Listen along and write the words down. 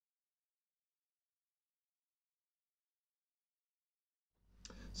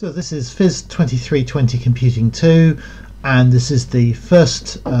So this is PHYS2320 Computing 2, and this is the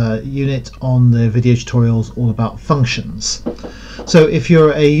first unit on the video tutorials all about functions. So if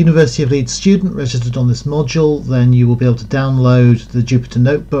you're a University of Leeds student registered on this module, then you will be able to download the Jupyter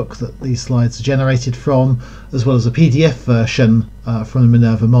notebook that these slides are generated from, as well as a PDF version from the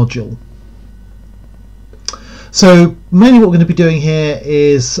Minerva module. So mainly what we're going to be doing here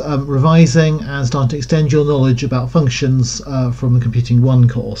is revising and starting to extend your knowledge about functions from the Computing 1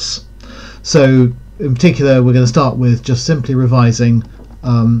 course. So in particular we're going to start with just simply revising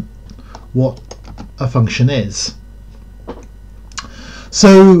what a function is.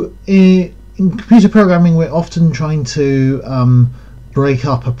 So in computer programming we're often trying to break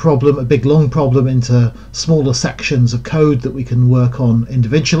up a problem, a big long problem, into smaller sections of code that we can work on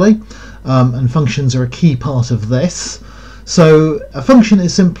individually, and functions are a key part of this. So a function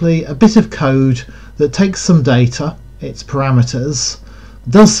is simply a bit of code that takes some data, its parameters,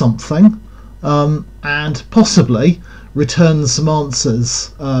 does something, and possibly returns some answers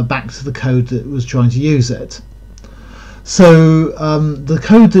back to the code that was trying to use it. So the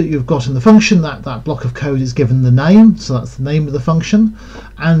code that you've got in the function, that block of code is given the name, so that's the name of the function,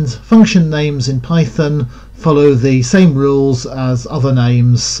 and function names in Python follow the same rules as other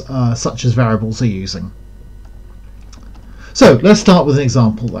names such as variables are using. So let's start with an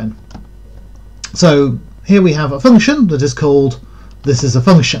example then. So here we have a function that is called this is a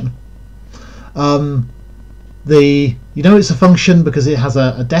function. You know it's a function because it has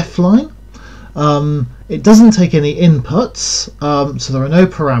a def line. It doesn't take any inputs, so there are no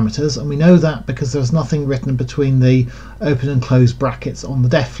parameters, and we know that because there's nothing written between the open and closed brackets on the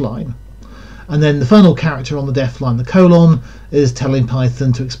def line. And then the final character on the def line, the colon, is telling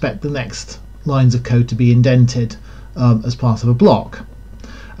Python to expect the next lines of code to be indented as part of a block.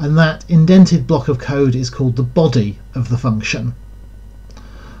 And that indented block of code is called the body of the function.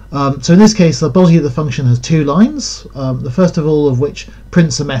 So in this case the body of the function has two lines, the first of all of which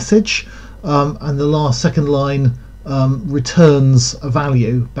prints a message, and the second line returns a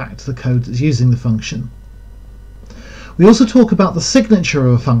value back to the code that's using the function. We also talk about the signature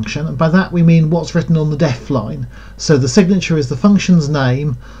of a function, and by that we mean what's written on the def line. So the signature is the function's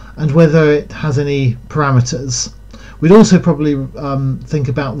name and whether it has any parameters. We'd also probably think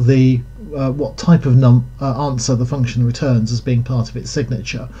about the what type of answer the function returns as being part of its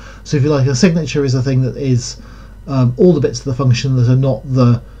signature. So if you like, a signature is a thing that is all the bits of the function that are not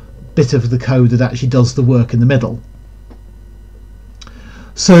the bit of the code that actually does the work in the middle.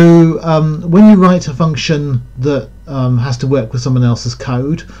 So when you write a function that has to work with someone else's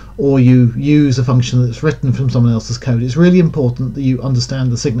code, or you use a function that's written from someone else's code, it's really important that you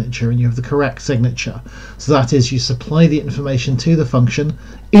understand the signature and you have the correct signature. So that is, you supply the information to the function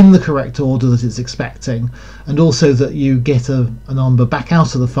in the correct order that it's expecting, and also that you get a number back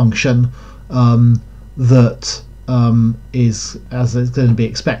out of the function that is as it's going to be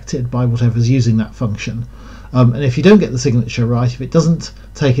expected by whatever's using that function. And if you don't get the signature right, if it doesn't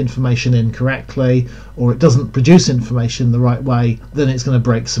take information in correctly, or it doesn't produce information the right way, then it's going to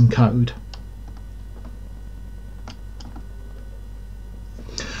break some code.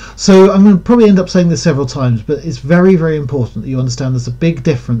 So I'm going to probably end up saying this several times, but it's very, very important that you understand there's a big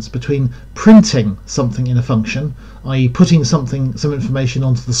difference between printing something in a function, i.e. putting some information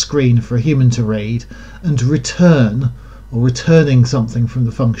onto the screen for a human to read, and returning something from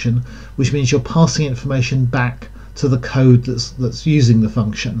the function, which means you're passing information back to the code that's using the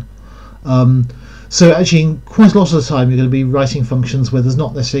function. So actually quite a lot of the time you're going to be writing functions where there's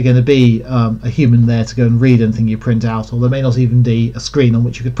not necessarily going to be a human there to go and read anything you print out, or there may not even be a screen on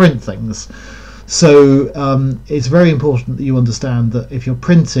which you could print things. So it's very important that you understand that if you're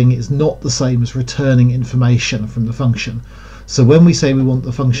printing, it's not the same as returning information from the function. So when we say we want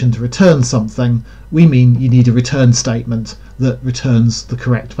the function to return something, we mean you need a return statement that returns the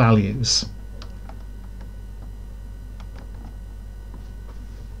correct values.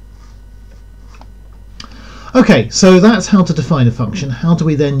 Okay, so that's how to define a function. How do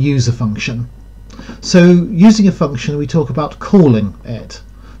we then use a function? So using a function, we talk about calling it,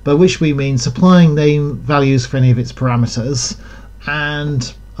 by which we mean supplying name values for any of its parameters,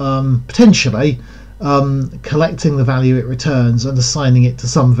 and potentially collecting the value it returns and assigning it to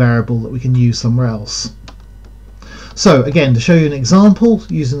some variable that we can use somewhere else. So again, to show you an example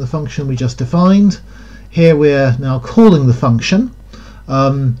using the function we just defined, here we're now calling the function,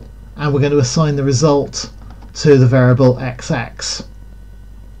 and we're going to assign the result to the variable xx.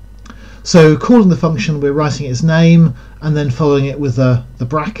 So calling the function, we're writing its name and then following it with the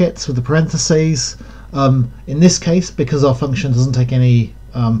brackets, with the parentheses. In this case, because our function doesn't take any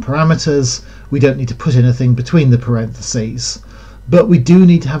parameters, we don't need to put anything between the parentheses. but we do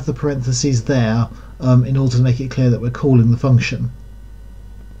need to have the parentheses there in order to make it clear that we're calling the function.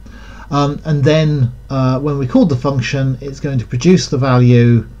 And then when we call the function, it's going to produce the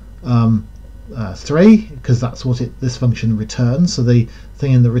value 3, because that's what this function returns, so the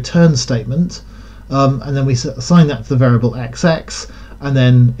thing in the return statement, and then we assign that to the variable xx, and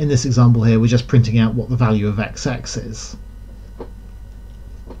then in this example here we're just printing out what the value of xx is.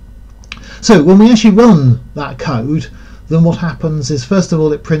 So when we actually run that code, then what happens is, first of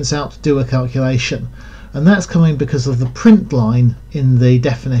all, it prints out do a calculation, and that's coming because of the print line in the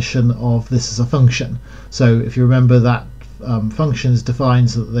definition of this as a function. So if you remember, that function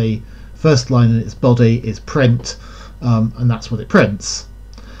defines that the first line in its body is print, and that's what it prints.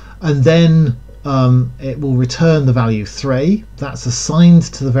 And then it will return the value 3, that's assigned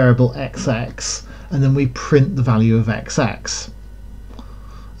to the variable xx, and then we print the value of xx.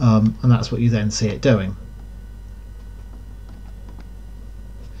 And that's what you then see it doing.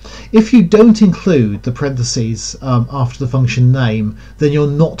 If you don't include the parentheses after the function name, then you're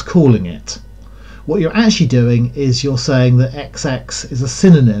not calling it. What you're actually doing is you're saying that xx is a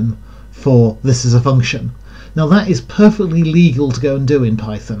synonym for this is a function. Now that is perfectly legal to go and do in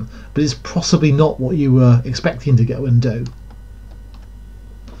Python, but it's possibly not what you were expecting to go and do.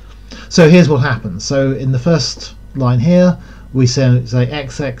 So here's what happens. So in the first line here, we say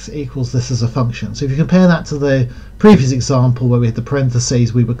xx equals this as a function. So if you compare that to the previous example where we had the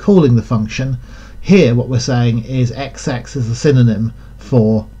parentheses, we were calling the function. Here what we're saying is xx is a synonym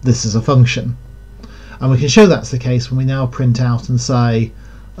for this is a function. And we can show that's the case when we now print out and say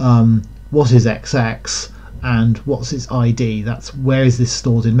what is xx and what's its ID. That's where is this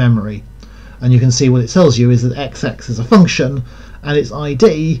stored in memory. And you can see what it tells you is that xx is a function, and its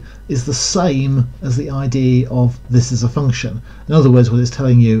ID is the same as the ID of this is a function. In other words, what it's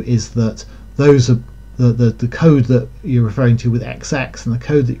telling you is that those are the code that you're referring to with xx and the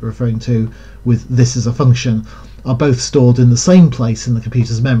code that you're referring to with this is a function are both stored in the same place in the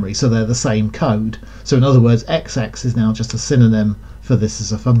computer's memory, so they're the same code. So in other words, xx is now just a synonym for this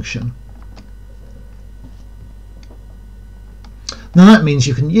is a function. Now that means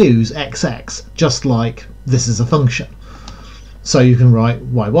you can use xx just like this is a function. So you can write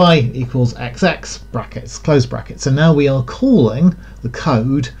yy equals xx brackets, close brackets. So now we are calling the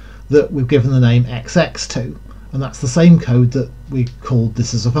code that we've given the name xx to, and that's the same code that we called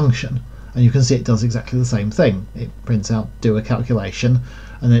this as a function. And you can see it does exactly the same thing. It prints out do a calculation,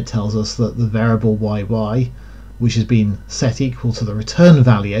 and then it tells us that the variable yy, which has been set equal to the return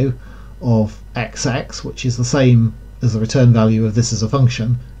value of xx, which is the same as the return value of this as a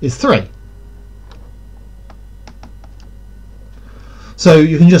function, is 3. So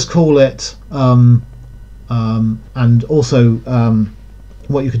you can just call it, and also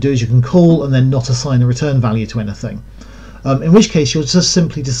what you could do is you can call and then not assign a return value to anything, in which case you're just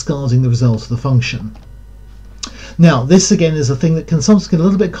simply discarding the result of the function. Now this again is a thing that can sometimes get a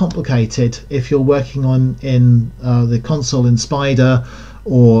little bit complicated if you're working on in the console in Spider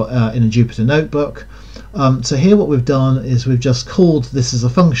or in a Jupyter notebook. So here what we've done is we've just called this as a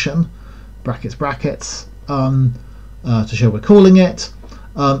function, brackets brackets, to show we're calling it,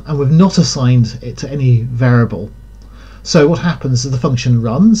 and we've not assigned it to any variable. So what happens is the function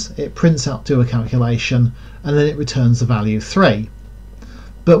runs, it prints out do a calculation, and then it returns the value 3.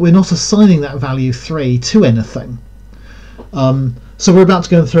 But we're not assigning that value 3 to anything. So we're about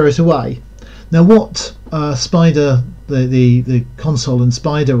to go and throw it away. Now what Spider, the console in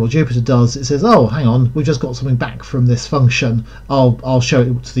Spider or Jupyter does, it says, oh hang on, we've just got something back from this function, I'll show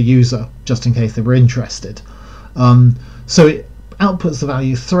it to the user just in case they were interested. So it outputs the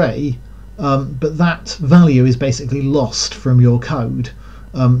value 3, but that value is basically lost from your code.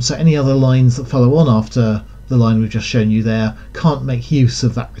 So any other lines that follow on after the line we've just shown you there can't make use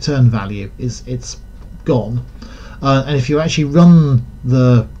of that return value. It's gone. And if you actually run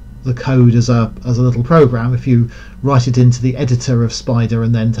the code as a little program, if you write it into the editor of Spider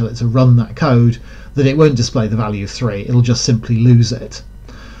and then tell it to run that code, then it won't display the value 3, it'll just simply lose it.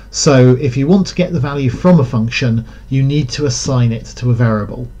 So if you want to get the value from a function, you need to assign it to a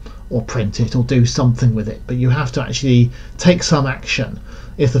variable, or print it, or do something with it, but you have to actually take some action.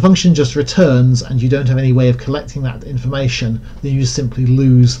 If the function just returns and you don't have any way of collecting that information, then you just simply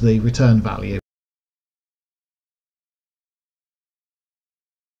lose the return value.